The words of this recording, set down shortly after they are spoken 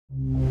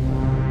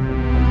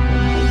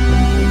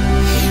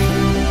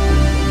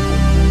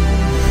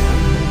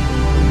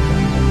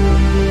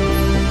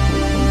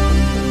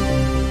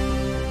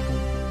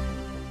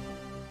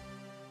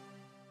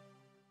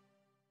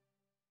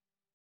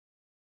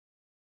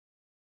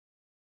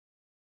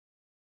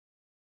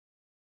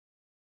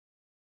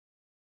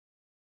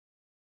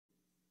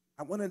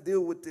I want to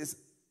deal with this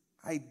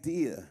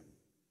idea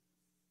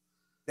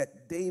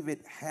that David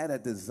had a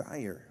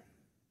desire,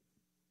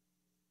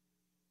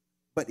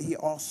 but he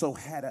also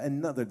had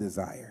another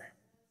desire.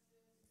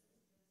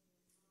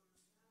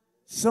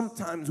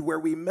 Sometimes where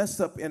we mess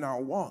up in our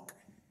walk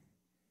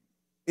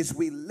is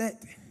we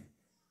let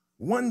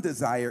one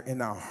desire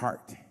in our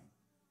heart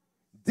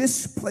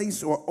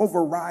displace or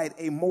override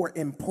a more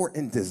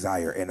important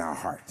desire in our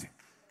heart.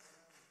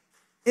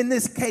 In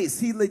this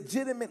case, he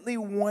legitimately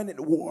wanted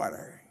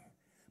water.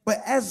 But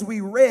as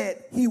we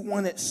read, he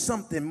wanted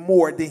something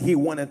more than he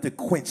wanted to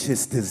quench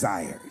his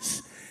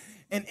desires.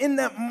 And in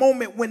that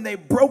moment when they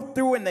broke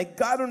through and they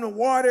got on the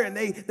water and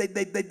they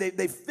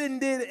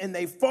fended and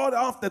they fought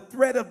off the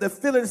threat of the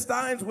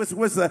Philistines, which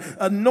was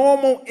a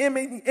normal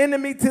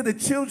enemy to the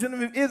children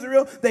of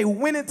Israel, they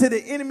went into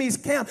the enemy's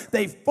camp.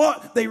 They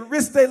fought, they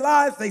risked their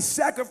lives, they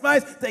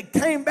sacrificed, they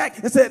came back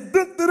and said,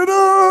 dun, dun, dun,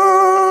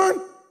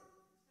 dun.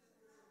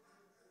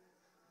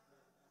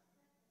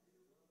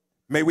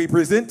 May we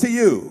present to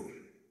you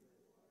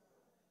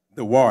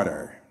the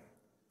water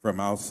from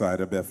outside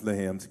of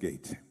Bethlehem's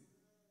gate.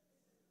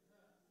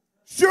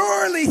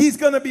 Surely he's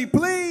going to be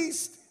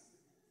pleased.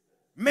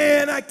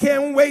 Man, I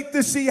can't wait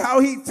to see how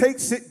he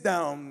takes it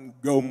down.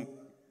 Gom,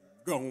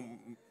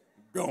 gom,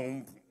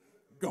 gom,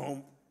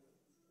 gom.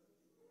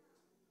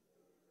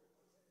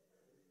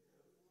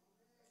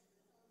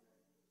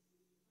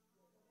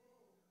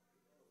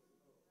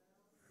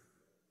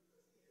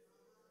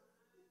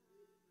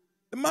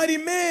 The mighty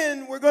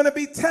men were going to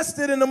be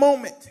tested in a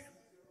moment.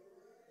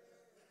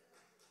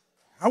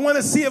 I want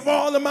to see if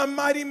all of my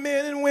mighty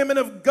men and women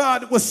of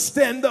God will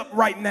stand up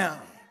right now.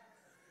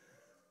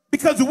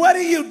 Because what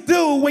do you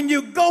do when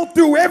you go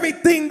through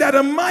everything that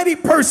a mighty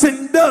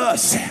person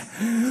does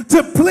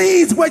to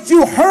please what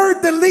you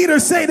heard the leader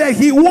say that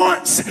he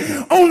wants,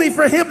 only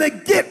for him to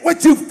get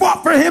what you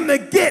fought for him to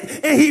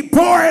get, and he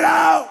pour it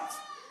out?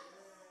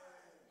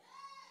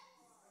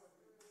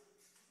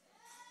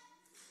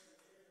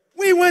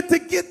 We went to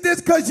get this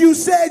because you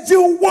said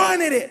you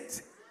wanted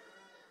it.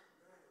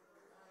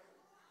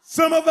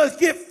 Some of us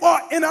get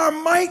fought in our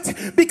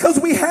might because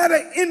we had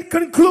an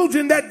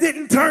conclusion that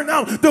didn't turn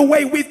out the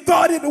way we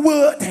thought it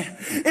would.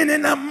 And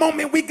in that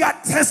moment, we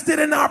got tested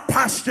in our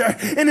posture.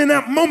 And in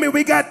that moment,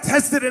 we got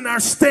tested in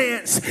our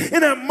stance. In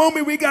that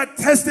moment, we got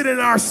tested in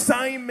our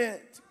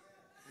assignment.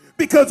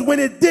 Because when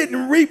it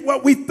didn't reap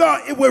what we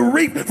thought it would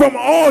reap from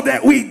all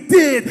that we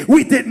did,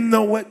 we didn't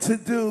know what to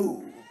do.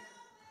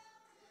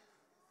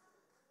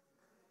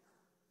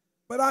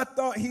 But I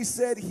thought he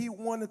said he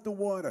wanted the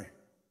water.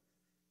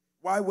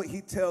 Why would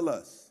he tell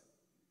us?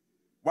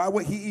 Why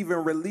would he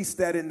even release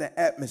that in the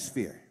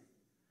atmosphere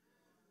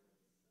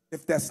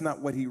if that's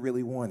not what he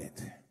really wanted?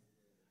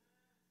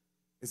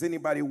 Is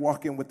anybody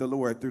walking with the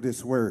Lord through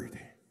this word?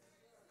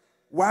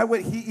 Why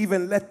would he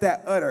even let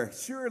that utter?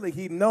 Surely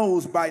he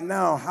knows by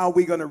now how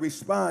we're going to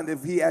respond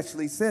if he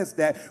actually says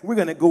that. We're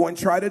going to go and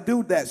try to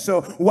do that.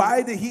 So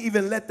why did he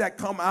even let that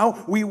come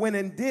out? We went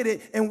and did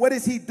it. And what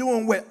is he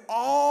doing with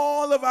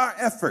all of our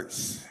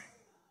efforts?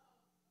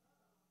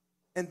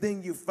 And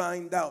then you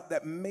find out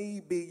that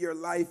maybe your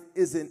life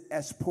isn't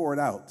as poured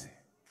out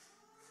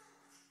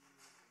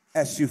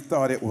as you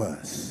thought it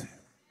was.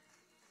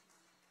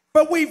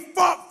 But we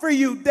fought for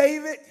you,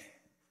 David.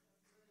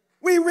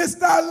 We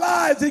risked our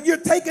lives, and you're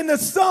taking the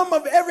sum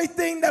of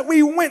everything that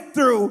we went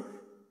through,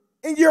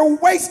 and you're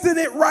wasting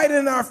it right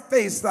in our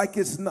face like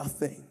it's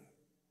nothing.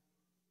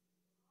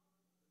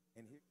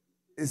 And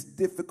it's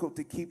difficult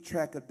to keep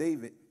track of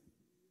David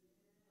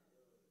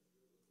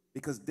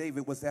because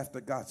David was after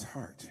God's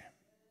heart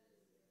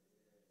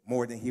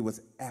more than he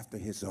was after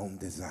his own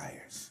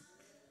desires.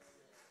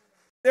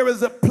 There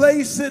is a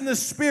place in the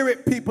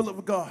spirit, people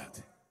of God,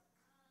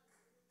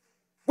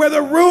 where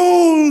the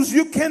rules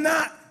you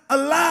cannot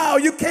allow,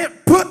 you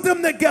can't put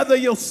them together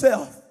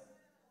yourself.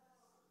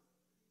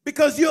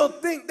 Because you'll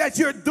think that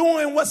you're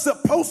doing what's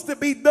supposed to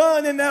be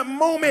done in that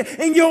moment,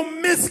 and you'll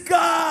miss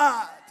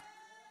God.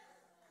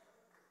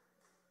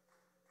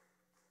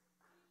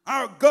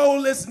 Our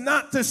goal is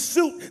not to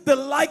suit the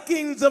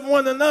likings of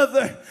one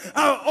another.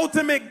 Our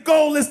ultimate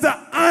goal is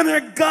to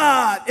honor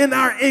God in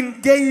our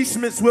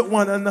engagements with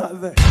one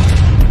another.